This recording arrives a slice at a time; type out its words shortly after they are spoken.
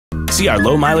See our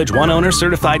low-mileage one-owner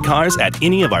certified cars at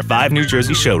any of our 5 New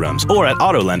Jersey showrooms or at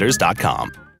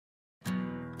autolenders.com.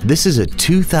 This is a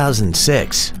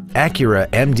 2006 Acura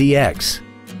MDX.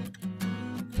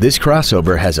 This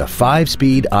crossover has a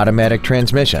 5-speed automatic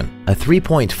transmission, a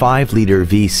 3.5-liter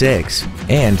V6,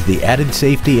 and the added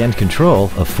safety and control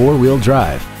of 4-wheel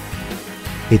drive.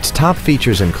 Its top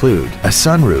features include a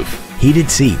sunroof,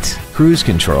 heated seats, cruise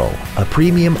control, a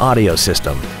premium audio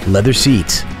system, leather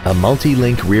seats, a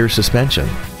multi-link rear suspension,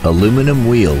 aluminum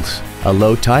wheels, a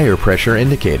low tire pressure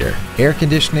indicator, air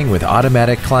conditioning with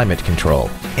automatic climate control,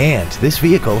 and this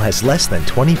vehicle has less than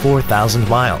 24,000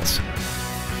 miles.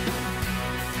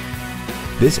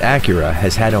 This Acura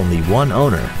has had only one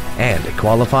owner and it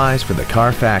qualifies for the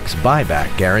Carfax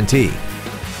buyback guarantee.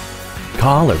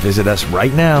 Call or visit us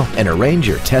right now and arrange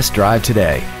your test drive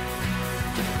today.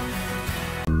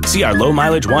 See our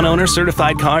low-mileage one-owner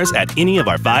certified cars at any of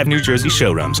our 5 New Jersey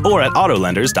showrooms or at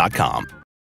autolenders.com.